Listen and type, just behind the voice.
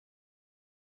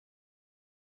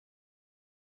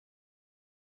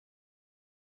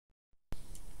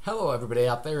Hello everybody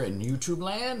out there in YouTube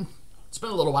land. It's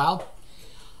been a little while.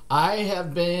 I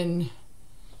have been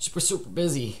super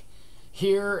busy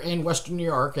here in Western New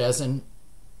York, as in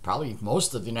probably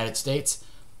most of the United States.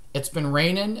 It's been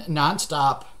raining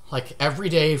nonstop, like every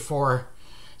day for,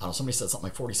 I don't know, somebody said something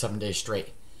like 47 days straight.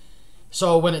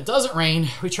 So when it doesn't rain,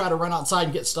 we try to run outside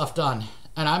and get stuff done.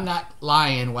 And I'm not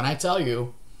lying when I tell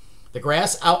you the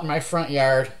grass out in my front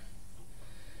yard,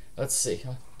 let's see,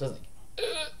 doesn't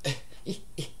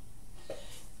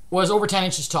was over 10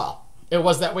 inches tall. It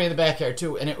was that way in the backyard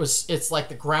too, and it's like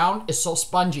the ground is so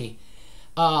spongy.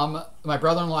 My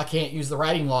brother-in-law can't use the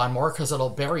riding lawnmower because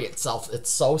it'll bury itself. It's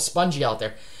so spongy out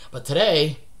there. But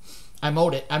today, I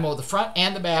mowed it. I mowed the front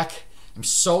and the back. I'm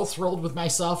so thrilled with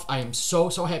myself. I am so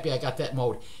happy I got that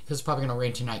mowed because it's probably going to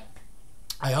rain tonight.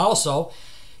 I also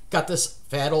got this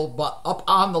fat old butt up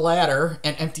on the ladder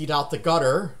and emptied out the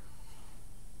gutter.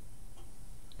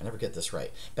 I never get this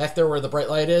right. Back there where the bright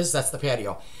light is, that's the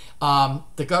patio.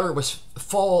 The gutter was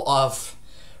full of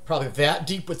probably that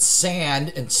deep with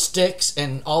sand and sticks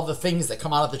and all the things that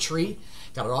come out of the tree.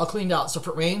 Got it all cleaned out. So if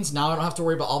it rains, now I don't have to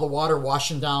worry about all the water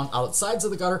washing down out the sides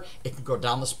of the gutter. It can go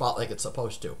down the spout like it's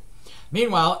supposed to.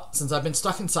 Meanwhile, since I've been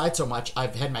stuck inside so much,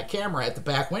 I've had my camera at the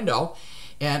back window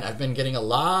and I've been getting a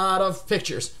lot of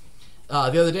pictures.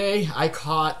 The other day, I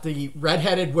caught the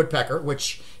red-headed woodpecker,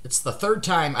 which it's the third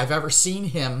time I've ever seen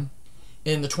him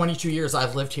in the 22 years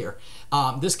I've lived here.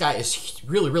 This guy is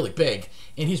really big,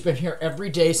 and he's been here every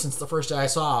day since the first day I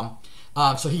saw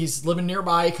him. So he's living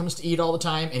nearby, he comes to eat all the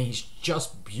time, and he's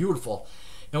just beautiful.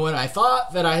 And when I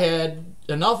thought that I had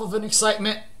enough of an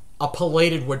excitement, a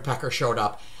pileated woodpecker showed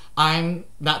up. I'm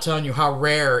not telling you how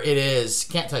rare it is,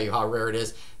 can't tell you how rare it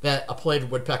is, that a pileated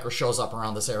woodpecker shows up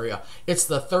around this area. It's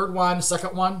the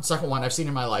second one I've seen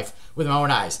in my life with my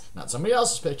own eyes. Not somebody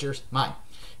else's pictures, mine.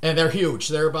 And they're huge.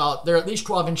 They're at least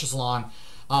 12 inches long.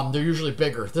 They're usually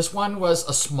bigger. This one was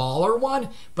a smaller one,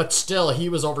 but still he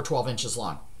was over 12 inches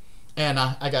long. And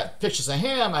I got pictures of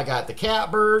him. I got the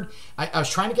catbird. I was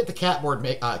trying to get the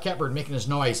catbird making his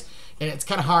noise, and it's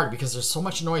kind of hard because there's so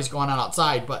much noise going on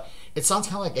outside, but it sounds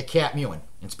kind of like a cat mewing.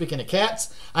 And speaking of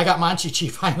cats, I got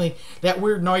Monchi finally. That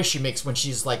weird noise she makes when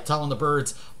she's like telling the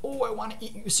birds, "Oh, I want to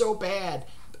eat you so bad."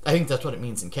 I think that's what it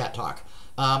means in cat talk.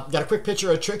 Got a quick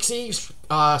picture of Trixie.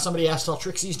 Somebody asked how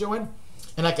Trixie's doing.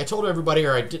 And like I told everybody,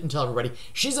 or I didn't tell everybody,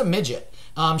 she's a midget.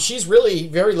 She's really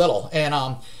very little.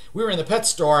 And we were in the pet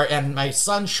store, and my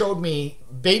son showed me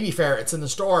baby ferrets in the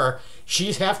store.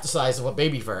 She's half the size of a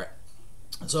baby ferret.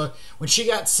 So when she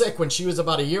got sick, when she was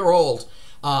about a year old,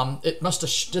 it must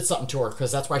have did something to her,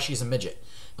 because that's why she's a midget.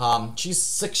 She's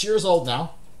 6 years old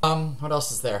now. What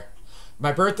else is there?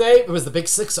 My birthday, it was the big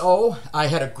 6-0. I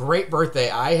had a great birthday.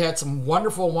 I had some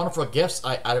wonderful gifts.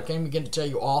 I can't even begin to tell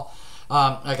you all.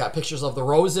 I got pictures of the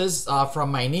roses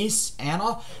from my niece,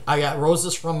 Anna. I got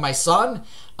roses from my son.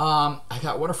 I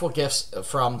got wonderful gifts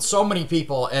from so many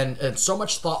people and so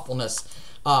much thoughtfulness.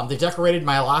 They decorated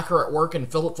my locker at work and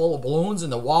filled it full of balloons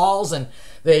and the walls, and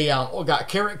they got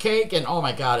carrot cake, and oh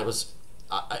my God, it was.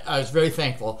 I was very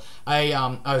thankful.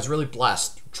 I was really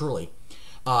blessed, truly,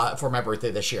 for my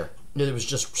birthday this year. It was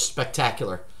just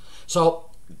spectacular. So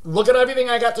look at everything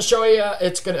I got to show you.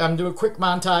 I'm doing a quick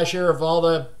montage here of all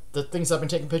the things I've been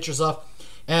taking pictures of.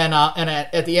 And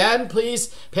at the end,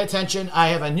 please pay attention. I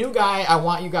have a new guy. I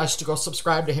want you guys to go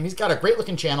subscribe to him. He's got a great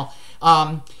looking channel.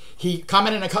 He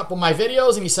commented in a couple of my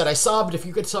videos and he said, I subbed. If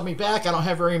you could sub me back, I don't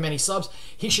have very many subs.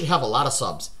 He should have a lot of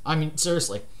subs. I mean,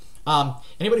 seriously.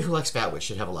 Anybody who likes Fatwish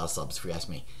should have a lot of subs, if you ask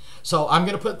me. So I'm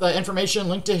going to put the information,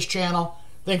 link to his channel.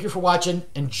 Thank you for watching.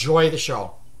 Enjoy the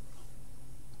show.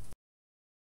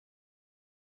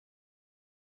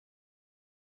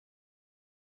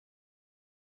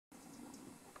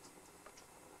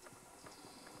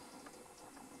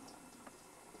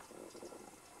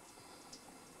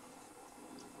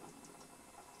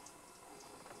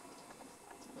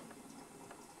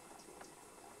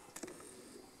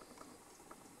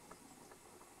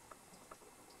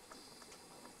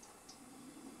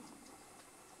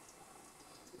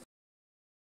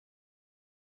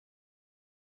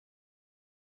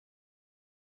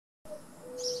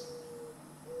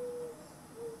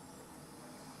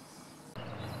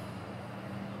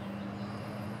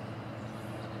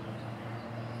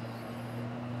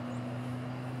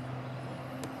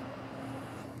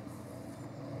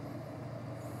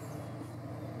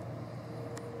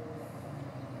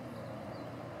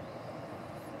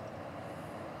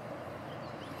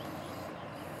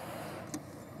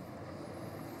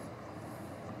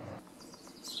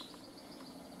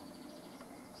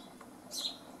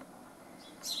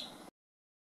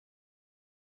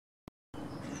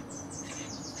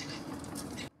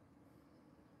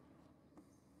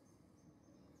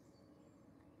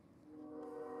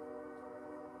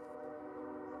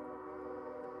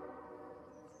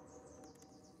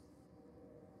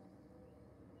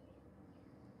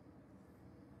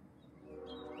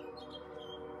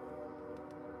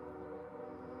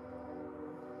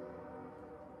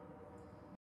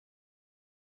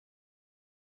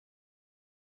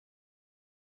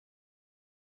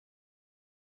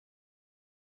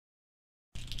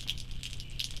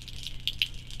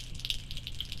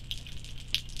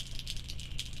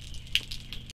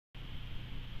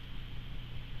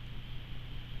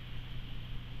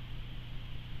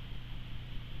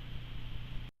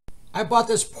 I bought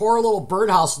this poor little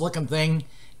birdhouse looking thing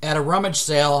at a rummage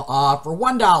sale for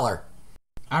 $1.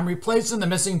 I'm replacing the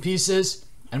missing pieces.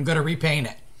 I'm going to repaint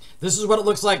it. This is what it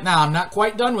looks like now. I'm not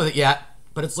quite done with it yet,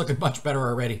 but it's looking much better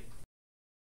already.